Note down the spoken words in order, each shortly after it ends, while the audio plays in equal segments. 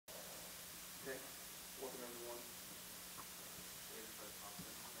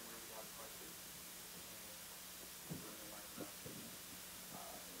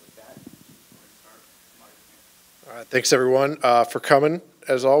Thanks, everyone, for coming,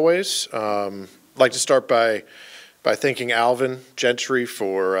 as always. I'd like to start by thanking Alvin Gentry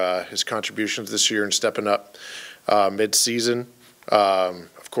for his contributions this year and stepping up mid-season.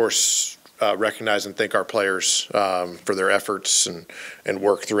 Of course, recognize and thank our players for their efforts and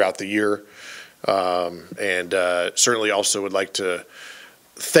work throughout the year. And certainly also would like to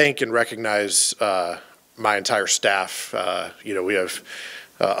thank and recognize my entire staff. We have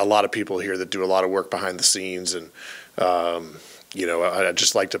a lot of people here that do a lot of work behind the scenes, and I'd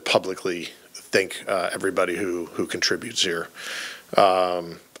just like to publicly thank everybody who contributes here.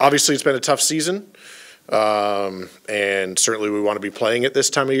 Obviously, it's been a tough season, and certainly we want to be playing it this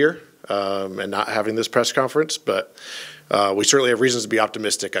time of year and not having this press conference, but we certainly have reasons to be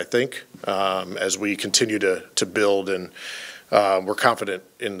optimistic, I think, as we continue to build, and we're confident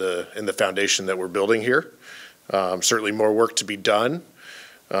in the foundation that we're building here. Certainly more work to be done,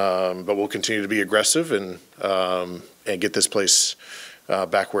 but we'll continue to be aggressive and get this place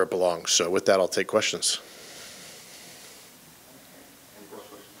back where it belongs. So with that, I'll take questions.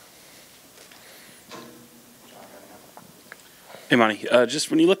 Hey, Monty, just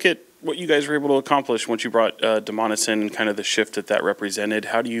when you look at what you guys were able to accomplish once you brought Domantas in and kind of the shift that represented,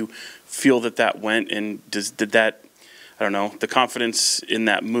 how do you feel that went, and did that, I don't know, the confidence in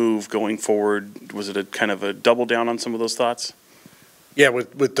that move going forward, was it a kind of a double down on some of those thoughts? Yeah,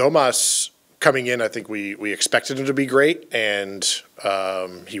 with Domas coming in, I think we expected him to be great, and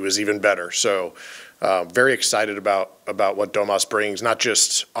he was even better. So very excited about what Domas brings, not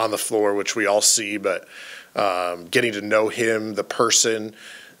just on the floor, which we all see, but getting to know him, the person,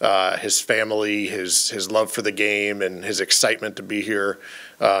 his family, his love for the game, and his excitement to be here.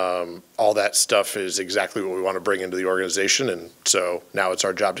 All that stuff is exactly what we want to bring into the organization, and so now it's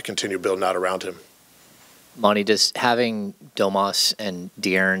our job to continue building out around him. Monty, does having Domas and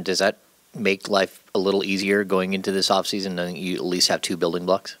De'Aaron, does that make life a little easier going into this offseason, knowing you at least have two building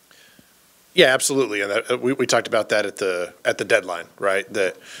blocks? Yeah, absolutely, and we talked about that at the deadline, right?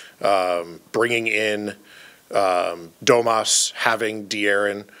 That bringing in Domas, having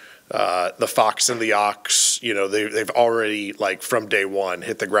De'Aaron, the Fox and the Ox, they've already, like, from day one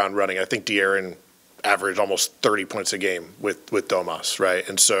hit the ground running. I think De'Aaron averaged almost 30 points a game with Domas, right?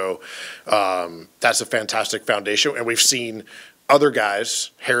 And so that's a fantastic foundation. And we've seen other guys.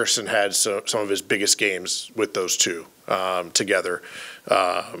 Harrison had some of his biggest games with those two together.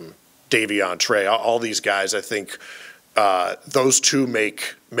 Davion, Trey, all these guys, I think those two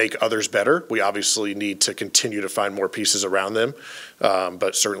make others better. We obviously need to continue to find more pieces around them,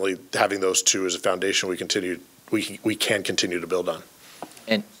 but certainly having those two as a foundation, we can continue to build on.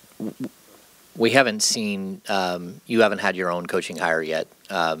 And we haven't seen you haven't had your own coaching hire yet.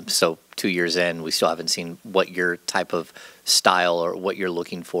 So 2 years in, we still haven't seen what your type of style or what you're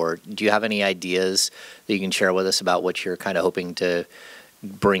looking for. Do you have any ideas that you can share with us about what you're kind of hoping to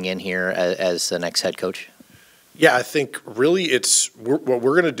bring in here as the next head coach? Yeah, I think really what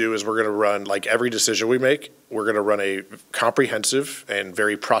we're going to do is we're going to run, like every decision we make, we're going to run a comprehensive and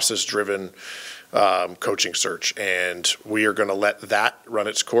very process-driven coaching search, and we are going to let that run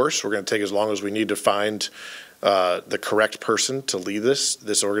its course. We're going to take as long as we need to find the correct person to lead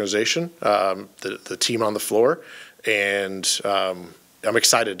this organization, the team on the floor, and I'm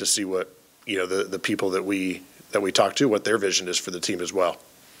excited to see what the people that we talk to, what their vision is for the team as well.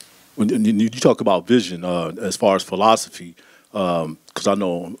 When you talk about vision as far as philosophy, because I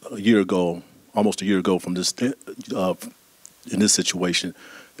know almost a year ago from this in this situation,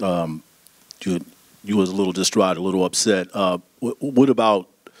 you was a little distraught, a little upset. What about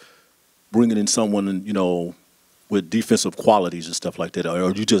bringing in someone with defensive qualities and stuff like that?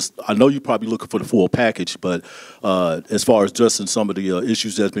 Or I know you're probably looking for the full package, but as far as addressing some of the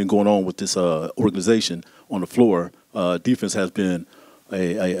issues that's been going on with this organization on the floor, defense has been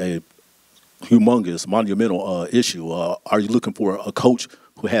a humongous, monumental issue. Are you looking for a coach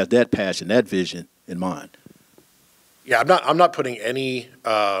who has that passion, that vision in mind? Yeah, I'm not putting any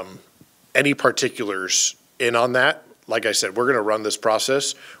particulars in on that. Like I said, we're going to run this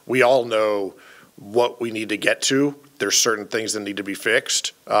process. We all know what we need to get to. There's certain things that need to be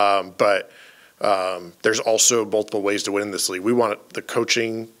fixed, but there's also multiple ways to win in this league. We want the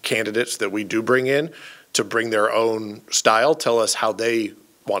coaching candidates that we do bring in to bring their own style, tell us how they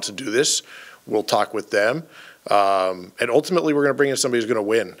want to do this. We'll talk with them. And ultimately, we're going to bring in somebody who's going to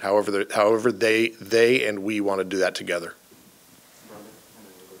win, however they and we want to do that together.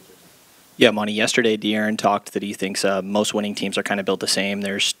 Yeah, Monty, yesterday De'Aaron talked that he thinks most winning teams are kind of built the same.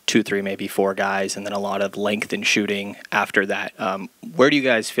 There's 2, 3, maybe 4 guys, and then a lot of length and shooting after that. Where do you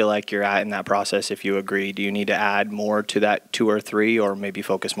guys feel like you're at in that process, if you agree? Do you need to add more to that 2 or 3, or maybe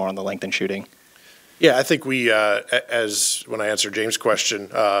focus more on the length and shooting? Yeah, I think we, as when I answered James'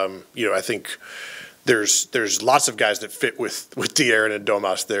 question, I think there's lots of guys that fit with De'Aaron and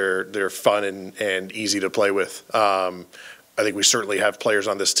Domas. They're fun and easy to play with. I think we certainly have players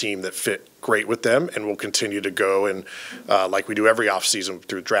on this team that fit great with them, and we'll continue to go and like we do every offseason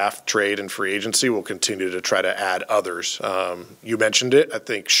through draft, trade, and free agency, we'll continue to try to add others. You mentioned it. I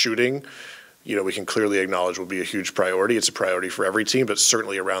think shooting, we can clearly acknowledge will be a huge priority. It's a priority for every team, but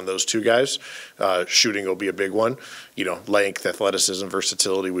certainly around those two guys, shooting will be a big one. Length, athleticism,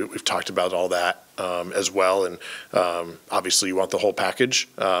 versatility. We've talked about all that as well, and obviously you want the whole package,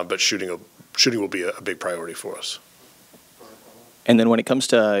 but shooting will be a big priority for us. And then when it comes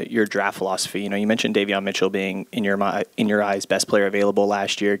to your draft philosophy, you mentioned Davion Mitchell being in your eyes best player available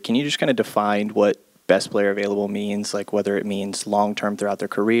last year. Can you just kind of define what best player available means, like whether it means long-term throughout their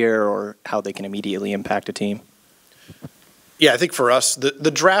career or how they can immediately impact a team? Yeah, I think for us,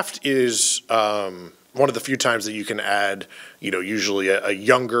 the draft is one of the few times that you can add, usually a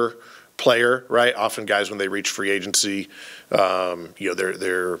younger player, right? Often guys, when they reach free agency,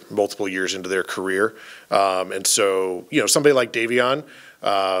 they're multiple years into their career. And so, somebody like Davion,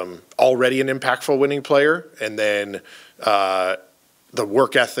 already an impactful winning player, and then the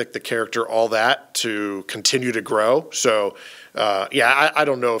work ethic, the character, all that to continue to grow. So, I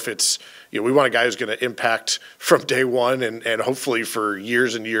don't know if it's, we want a guy who's going to impact from day one and hopefully for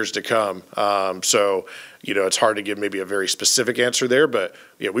years and years to come. It's hard to give maybe a very specific answer there, but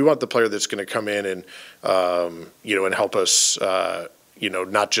we want the player that's going to come in and, and help us,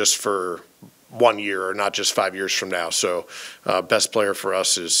 not just for 1 year or not just 5 years from now. So best player for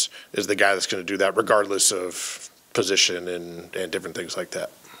us is the guy that's going to do that regardless of position and different things like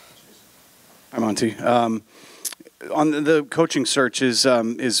that. Hi, Monte. On the coaching search,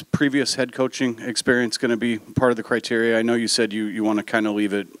 is previous head coaching experience going to be part of the criteria? I know you said you want to kind of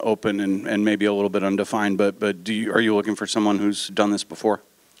leave it open and maybe a little bit undefined, but are you looking for someone who's done this before?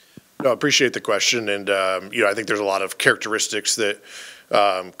 No, I appreciate the question, and I think there's a lot of characteristics that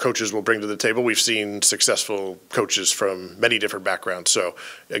coaches will bring to the table. We've seen successful coaches from many different backgrounds. So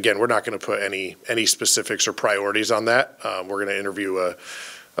again, we're not going to put any specifics or priorities on that. We're going to interview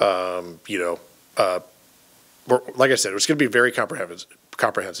like I said, it's going to be very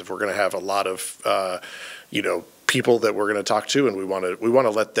comprehensive. We're going to have a lot of people that we're going to talk to, and we want to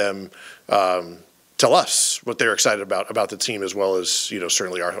let them tell us what they're excited about the team, as well as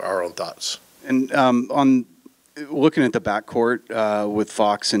certainly our own thoughts. And on looking at the backcourt with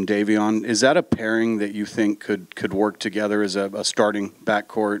Fox and Davion, is that a pairing that you think could work together as a starting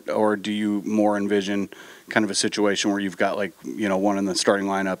backcourt, or do you more envision kind of a situation where you've got one in the starting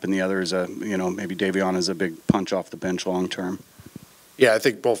lineup and the other is maybe Davion is a big punch off the bench long term? Yeah, I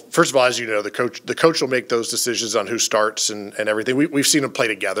think, well, first of all, as you know, the coach will make those decisions on who starts and everything. We've seen them play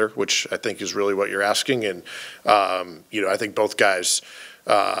together, which I think is really what you're asking. And, I think both guys,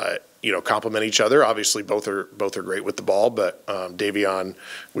 complement each other. Obviously, both are great with the ball, but Davion,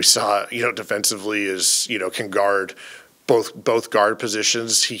 we saw, defensively can guard both guard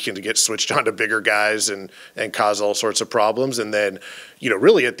positions. He can get switched on to bigger guys and cause all sorts of problems. And then,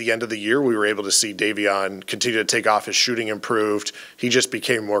 really at the end of the year, we were able to see Davion continue to take off. His shooting improved. He just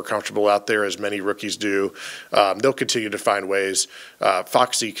became more comfortable out there, as many rookies do. They'll continue to find ways.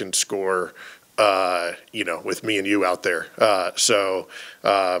 Foxy can score, with me and you out there.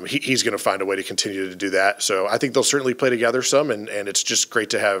 He's going to find a way to continue to do that. So I think they'll certainly play together some, and it's just great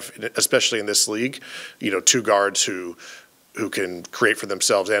to have, especially in this league, two guards who can create for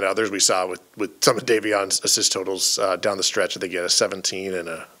themselves and others. We saw with some of Davion's assist totals down the stretch. I think he had a 17 and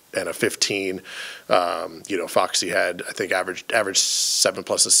a 15. Foxy had, I think, averaged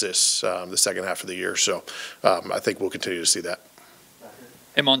 7+ assists the second half of the year. So I think we'll continue to see that.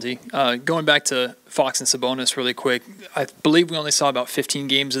 Hey, Monte, going back to Fox and Sabonis really quick, I believe we only saw about 15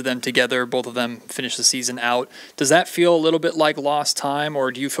 games of them together. Both of them finished the season out. Does that feel a little bit like lost time,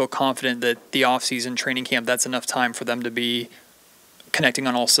 or do you feel confident that the offseason training camp, that's enough time for them to be connecting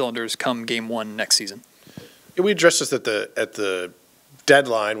on all cylinders come game one next season? Yeah, we addressed this at the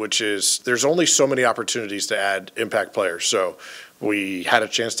deadline, which is there's only so many opportunities to add impact players. So we had a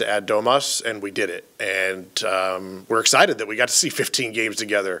chance to add Domas, and we did it. And we're excited that we got to see 15 games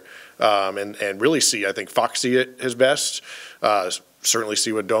together and really see, I think, Foxy at his best, certainly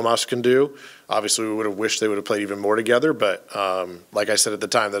see what Domas can do. Obviously, we would have wished they would have played even more together. But like I said at the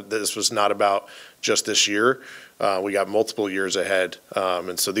time, that this was not about just this year. We got multiple years ahead.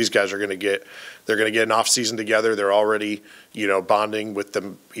 And so these guys are going to get an off season together. They're already, bonding with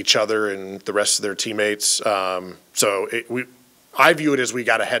each other and the rest of their teammates. I view it as we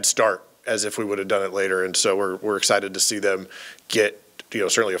got a head start, as if we would have done it later. And so we're excited to see them get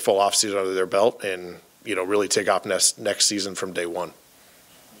certainly a full off season under their belt, and really take off next season from day one.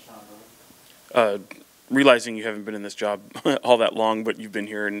 Realizing you haven't been in this job all that long, but you've been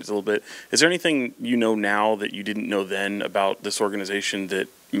here in a little bit, is there anything you know now that you didn't know then about this organization that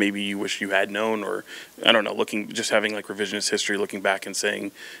maybe you wish you had known? Or, I don't know, just having like revisionist history, looking back and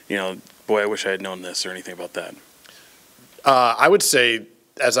saying, boy, I wish I had known this, or anything about that? I would say,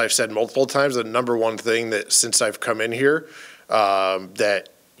 as I've said multiple times, the number one thing that since I've come in here that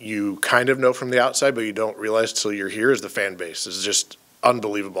you kind of know from the outside, but you don't realize till you're here, is the fan base. It's just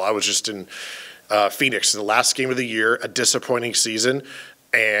unbelievable. I was just in Phoenix, the last game of the year, a disappointing season,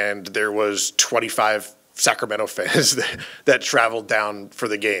 and there was 25 Sacramento fans that traveled down for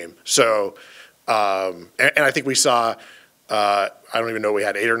the game. So, and I think we saw, I don't even know, we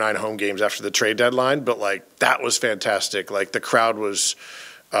had 8 or 9 home games after the trade deadline, but that was fantastic. The crowd was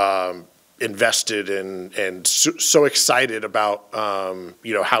invested and so excited about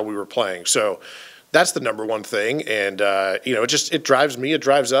how we were playing. So that's the number one thing, and it drives me, it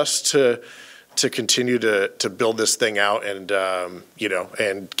drives us to continue to build this thing out, and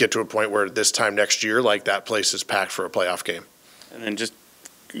and get to a point where this time next year, that place is packed for a playoff game. And then just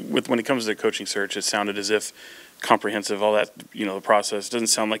when it comes to the coaching search, it sounded as if comprehensive, all that, the process doesn't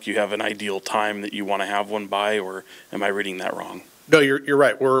sound like you have an ideal time that you want to have one by, or am I reading that wrong? No, you're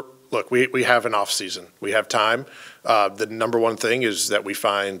right. We have an off season. We have time. The number one thing is that we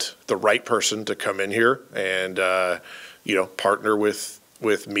find the right person to come in here and partner with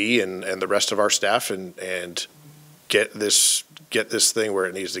me and the rest of our staff and get this thing where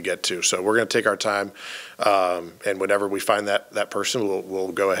it needs to get to. So we're going to take our time, and whenever we find that person,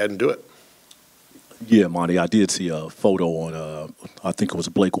 we'll go ahead and do it. Yeah, Monty, I did see a photo on, I think it was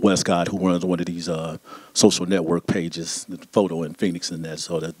Blake Westcott, who runs one of these social network pages, the photo in Phoenix and that,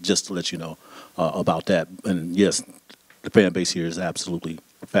 so that just to let you know about that. And yes, the fan base here is absolutely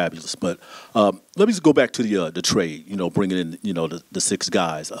fabulous. But let me just go back to the trade, bringing in, the 6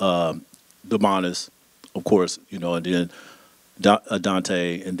 guys. Domantas, of course, and then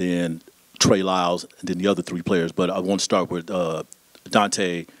Donte, and then Trey Lyles, and then the other 3 players. But I want to start with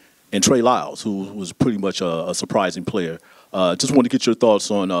Donte and Trey Lyles, who was pretty much a surprising player. Just want to get your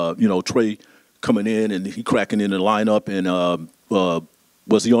thoughts on, Trey coming in and he cracking in the lineup, and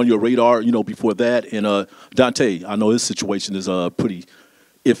was he on your radar, before that? And Donte, I know his situation is pretty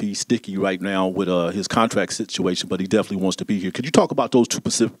iffy, sticky right now with his contract situation, but he definitely wants to be here. Could you talk about those 2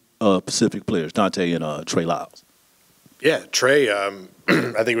 Pacific players, Donte and Trey Lyles? Yeah, Trey, I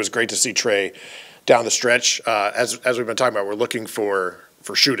think it was great to see Trey down the stretch. As we've been talking about, we're looking for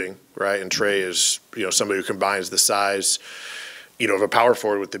shooting, right? And Trey is, somebody who combines the size, of a power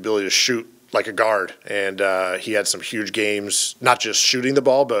forward with the ability to shoot like a guard. And he had some huge games, not just shooting the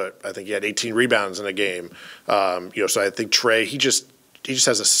ball, but I think he had 18 rebounds in a game. So I think Trey, he just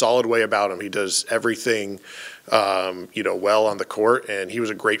has a solid way about him. He does everything, well on the court, and he was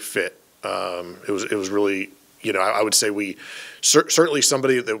a great fit. It was really, I would say we certainly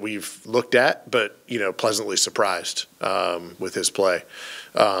somebody that we've looked at, but pleasantly surprised with his play.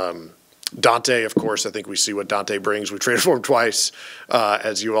 Donte, of course, I think we see what Donte brings. We traded for him twice,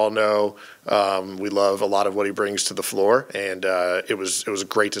 as you all know. We love a lot of what he brings to the floor, and it was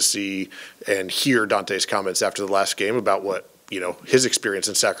great to see and hear Donte's comments after the last game about what his experience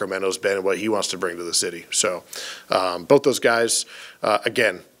in Sacramento has been and what he wants to bring to the city. So both those guys,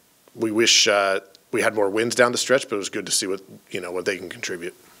 again, we wish we had more wins down the stretch, but it was good to see what they can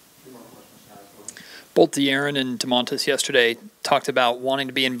contribute. Both De'Aaron and Domantas yesterday talked about wanting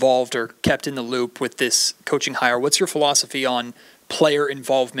to be involved or kept in the loop with this coaching hire. What's your philosophy on player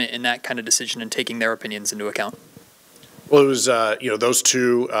involvement in that kind of decision and taking their opinions into account? Well, it was those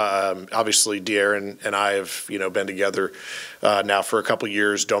 2. Obviously, De'Aaron and I have been together now for a couple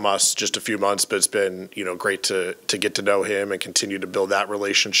years. Domas just a few months, but it's been great to get to know him and continue to build that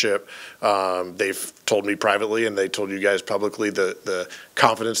relationship. They've told me privately, and they told you guys publicly, the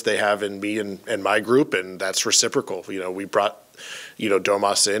confidence they have in me and my group, and that's reciprocal. We brought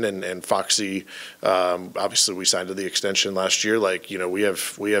Domas in and Foxy. Obviously, we signed to the extension last year. We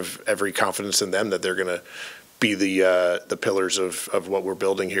have every confidence in them that they're going to be the pillars of what we're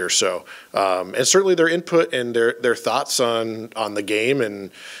building here. So, and certainly their input and their thoughts on the game and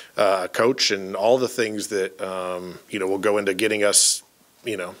coach and all the things that will go into getting us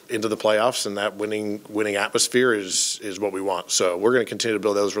into the playoffs, and that winning atmosphere is what we want. So we're going to continue to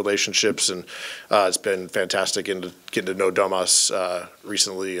build those relationships, and it's been fantastic getting to know Domas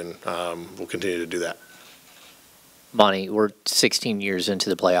recently, and we'll continue to do that. Monty, we're 16 years into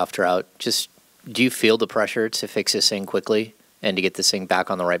the playoff drought. Do you feel the pressure to fix this thing quickly and to get this thing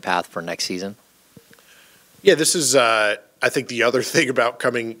back on the right path for next season? Yeah, this is I think the other thing about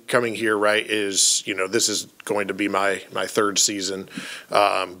coming here, right, is, this is going to be my third season,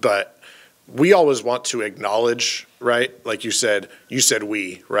 but we always want to acknowledge, right, like you said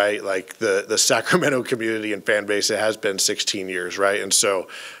we, right, like the Sacramento community and fan base, it has been 16 years, right, and so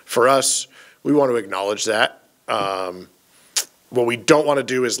for us, we want to acknowledge that. What we don't want to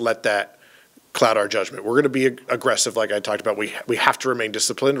do is let that cloud our judgment. We're going to be aggressive, like I talked about. We have to remain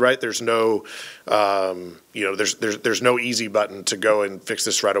disciplined, right? There's no, there's no easy button to go and fix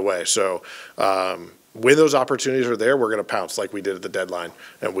this right away. So when those opportunities are there, we're going to pounce like we did at the deadline,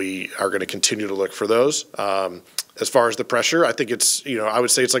 and we are going to continue to look for those. As far as the pressure, I think it's, I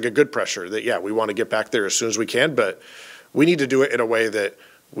would say it's like a good pressure that, we want to get back there as soon as we can, but we need to do it in a way that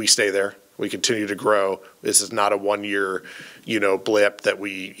we stay there. We continue to grow. This is not a 1 year, blip that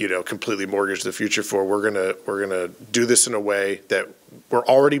we, completely mortgage the future for. We're gonna do this in a way that we're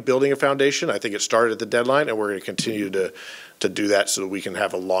already building a foundation. I think it started at the deadline, and we're going to continue to do that so that we can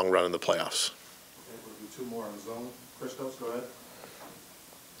have a long run in the playoffs. Okay, we'll do two more on zone. Christos, go ahead.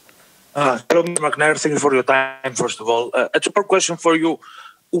 Hello, Mr. McNair. Thank you for your time, first of all. A two-part question for you.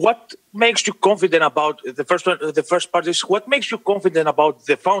 What makes you confident about the first part is what makes you confident about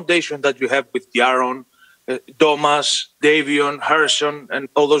the foundation that you have with De'Aaron, Domas, Davion, Harrison, and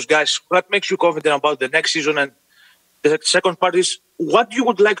all those guys? What makes you confident about the next season? And the second part is what you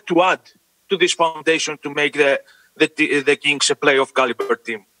would like to add to this foundation to make the Kings a playoff caliber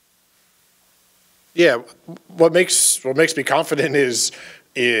team? Yeah, what makes me confident is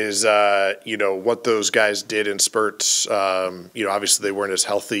what those guys did in spurts. Obviously they weren't as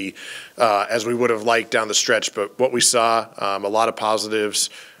healthy as we would have liked down the stretch, but what we saw, a lot of positives.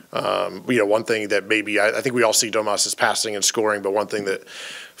 One thing that maybe I think we all see Domas' passing and scoring, but one thing that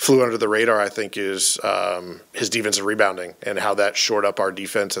flew under the radar, I think, is his defensive rebounding and how that shored up our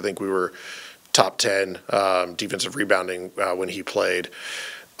defense. I think we were top 10 defensive rebounding when he played.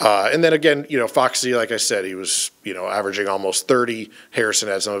 And then again, Foxy, like I said, he was, averaging almost 30. Harrison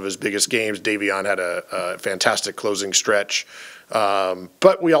had some of his biggest games. Davion had a fantastic closing stretch.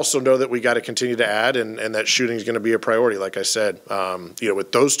 But we also know that we got to continue to add, and that shooting is going to be a priority, like I said.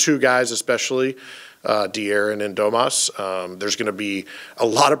 With those two guys especially, De'Aaron and Domas, there's going to be a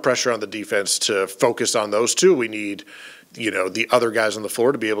lot of pressure on the defense to focus on those two. We need, the other guys on the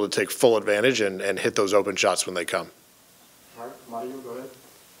floor to be able to take full advantage and hit those open shots when they come. All right, Mario, go ahead.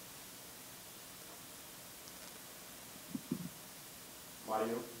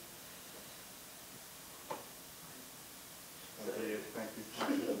 Mario. Okay, thank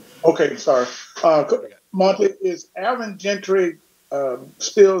you. Okay, sorry. Monte, is Alvin Gentry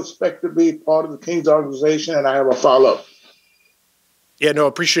still expected to be part of the Kings organization? And I have a follow-up. Yeah, no,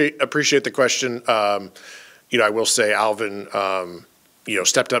 appreciate the question. I will say Alvin,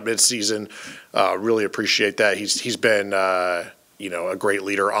 stepped up mid-season. Really appreciate that. He's been a great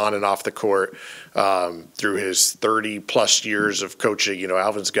leader on and off the court through his 30-plus years of coaching.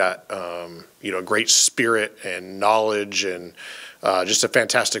 Alvin's got, a great spirit and knowledge and just a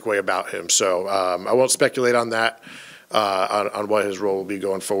fantastic way about him. So I won't speculate on that, on what his role will be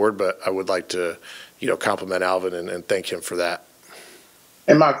going forward, but I would like to, compliment Alvin and thank him for that.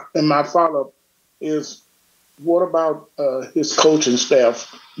 And my follow-up is, what about his coaching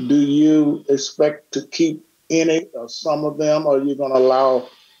staff? Do you expect to keep any or some of them, or are you going to allow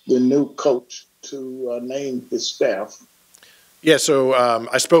the new coach to name his staff? Yeah, so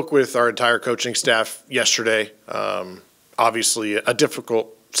I spoke with our entire coaching staff yesterday. Obviously, a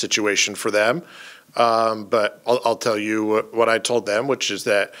difficult situation for them, but I'll tell you what I told them, which is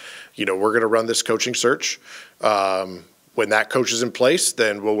that, we're going to run this coaching search. When that coach is in place,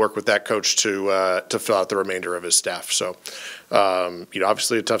 then we'll work with that coach to fill out the remainder of his staff. So,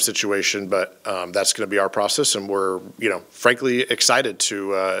 obviously a tough situation, but that's going to be our process, and we're, frankly excited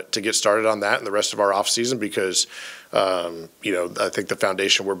to get started on that and the rest of our off season because, I think the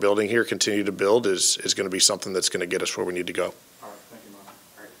foundation we're building here, continue to build, is going to be something that's going to get us where we need to go.